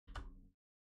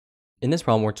In this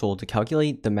problem, we're told to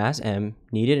calculate the mass m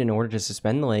needed in order to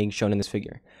suspend the leg shown in this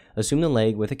figure. Assume the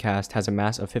leg with a cast has a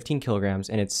mass of 15 kilograms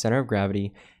and its center of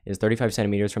gravity is 35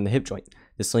 centimeters from the hip joint.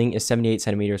 The sling is 78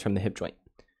 centimeters from the hip joint.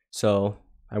 So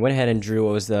I went ahead and drew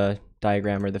what was the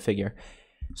diagram or the figure.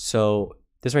 So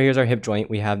this right here is our hip joint.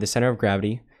 We have the center of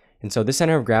gravity. And so this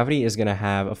center of gravity is going to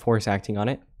have a force acting on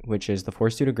it, which is the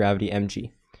force due to gravity,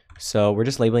 mg. So we're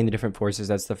just labeling the different forces.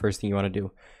 That's the first thing you want to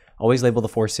do. Always label the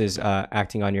forces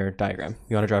acting on your diagram.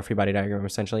 You want to draw a free body diagram,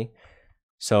 essentially.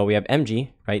 So we have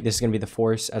mg, right? This is going to be the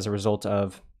force as a result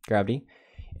of gravity.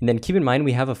 And then keep in mind,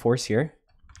 we have a force here,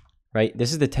 right?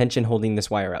 This is the tension holding this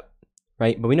wire up,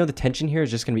 right? But we know the tension here is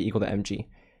just going to be equal to mg,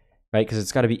 right? Because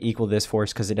it's got to be equal to this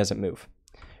force because it doesn't move,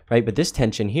 right? But this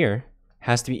tension here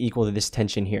has to be equal to this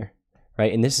tension here,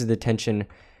 right? And this is the tension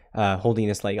holding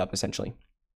this leg up, essentially.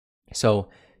 So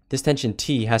this tension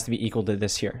T has to be equal to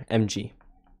this here, mg.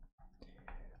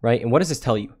 Right, and what does this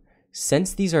tell you?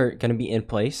 Since these are going to be in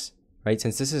place, right,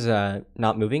 since this is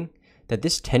not moving, that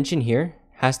this tension here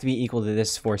has to be equal to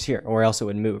this force here, or else it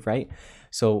would move, right?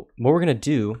 So what we're going to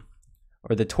do,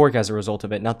 or the torque as a result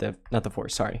of it, not the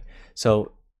force, sorry.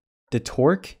 So the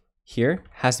torque here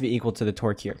has to be equal to the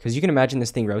torque here, because you can imagine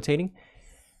this thing rotating,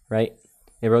 right?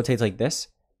 It rotates like this,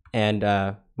 and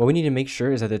what we need to make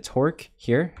sure is that the torque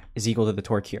here is equal to the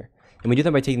torque here. And we do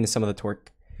that by taking the sum of the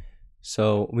torque.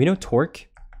 So we know torque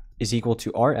is equal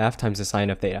to RF times the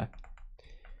sine of theta,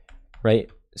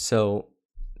 right? So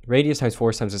radius times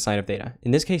force times the sine of theta. In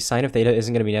this case, sine of theta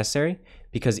isn't going to be necessary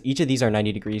because each of these are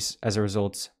 90 degrees as a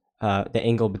result, the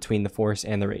angle between the force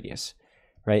and the radius,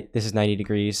 right? This is 90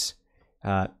 degrees.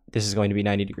 This is going to be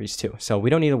 90 degrees too. So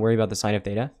we don't need to worry about the sine of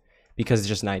theta because it's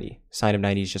just 90. Sine of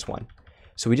 90 is just 1.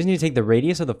 So we just need to take the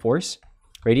radius of the force,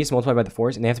 radius multiplied by the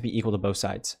force, and they have to be equal to both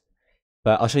sides.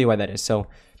 But I'll show you why that is. So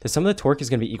the sum of the torque is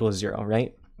going to be equal to 0,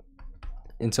 right?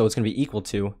 And so it's going to be equal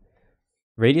to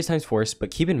radius times force, but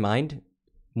keep in mind,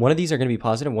 one of these are going to be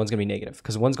positive, one's going to be negative,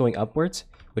 because one's going upwards,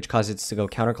 which causes it to go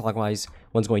counterclockwise,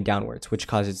 one's going downwards, which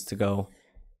causes it to go,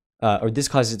 or this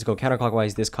causes it to go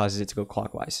counterclockwise, this causes it to go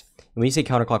clockwise. And when you say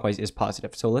counterclockwise is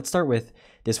positive. So let's start with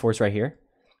this force right here.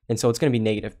 And so it's going to be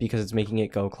negative because it's making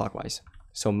it go clockwise.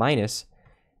 So minus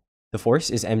the force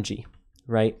is mg,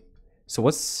 right? So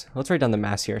let's write down the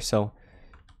mass here. So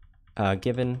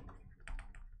given,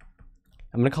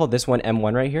 I'm going to call this one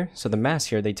M1 right here. So the mass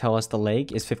here, they tell us the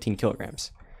leg is 15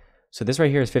 kilograms. So this right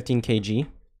here is 15 kg.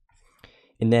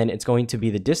 And then it's going to be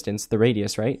the distance, the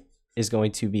radius, right, is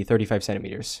going to be 35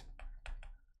 centimeters.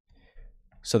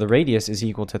 So the radius is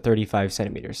equal to 35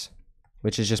 centimeters,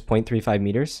 which is just 0.35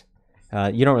 meters.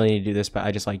 You don't really need to do this, but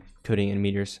I just like putting in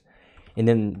meters. And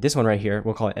then this one right here,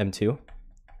 we'll call it M2,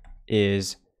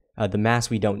 is the mass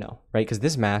we don't know, right? Because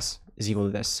this mass is equal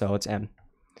to this, so it's M.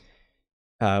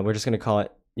 We're just going to call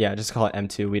it, just call it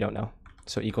M2. We don't know.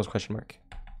 So equals question mark.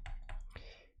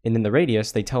 And then the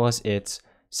radius, they tell us it's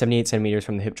 78 centimeters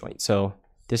from the hip joint. So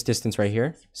this distance right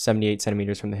here, 78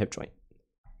 centimeters from the hip joint,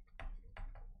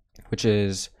 which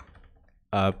is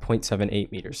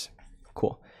 0.78 meters.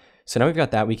 Cool. So now we've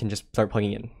got that, we can just start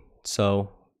plugging in.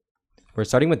 So we're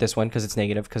starting with this one because it's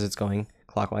negative because it's going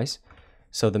clockwise.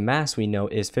 So the mass we know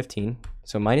is 15.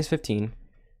 So minus 15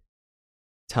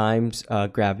 times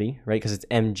gravity, right? Because it's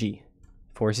mg.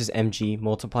 Force is mg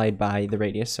multiplied by the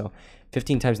radius. So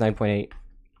 15 times 9.8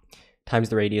 times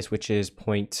the radius, which is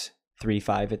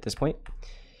 0.35 at this point.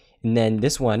 And then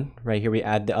this one right here, we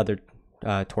add the other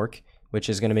torque, which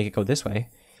is going to make it go this way,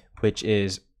 which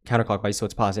is counterclockwise, so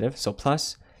it's positive. So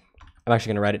plus, I'm actually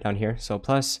going to write it down here. So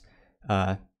plus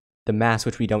the mass,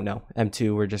 which we don't know,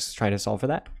 m2, we're just trying to solve for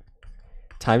that,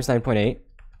 times 9.8.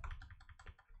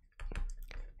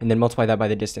 And then multiply that by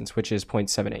the distance, which is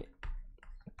 0.78.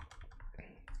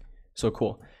 So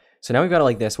cool. So now we've got it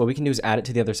like this. What we can do is add it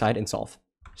to the other side and solve.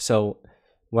 So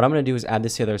what I'm going to do is add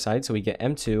this to the other side. So we get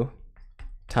M2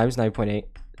 times 9.8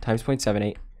 times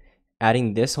 0.78.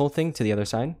 Adding this whole thing to the other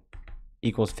side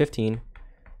equals 15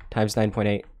 times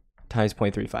 9.8 times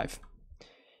 0.35.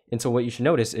 And so what you should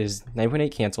notice is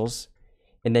 9.8 cancels.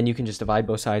 And then you can just divide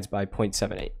both sides by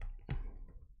 0.78.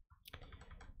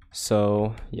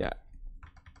 So yeah.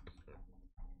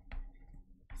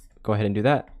 Go ahead and do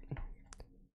that.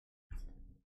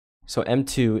 So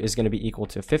M2 is going to be equal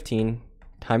to 15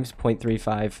 times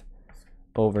 0.35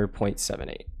 over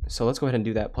 0.78. So let's go ahead and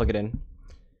do that, plug it in.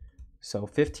 So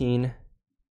 15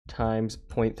 times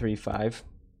 0.35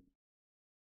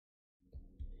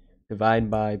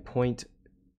 divide by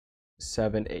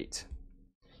 0.78.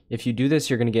 If you do this,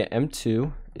 you're going to get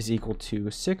M2 is equal to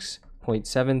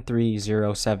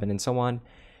 6.7307 and so on.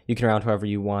 You can round however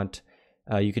you want.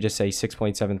 You could just say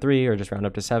 6.73 or just round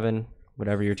up to 7.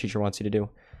 whatever your teacher wants you to do.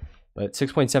 But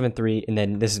 6.73, and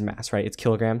then this is mass, right? It's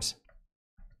kilograms,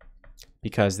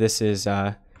 because this is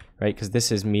right, because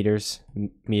this is meters,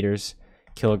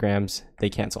 kilograms, they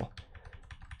cancel.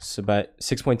 So, but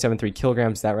 6.73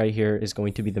 kilograms, that right here is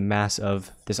going to be the mass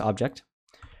of this object,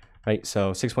 right?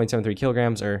 So 6.73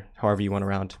 kilograms, or however you want to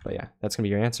round. But yeah, that's gonna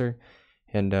be your answer,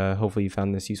 and hopefully you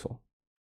found this useful.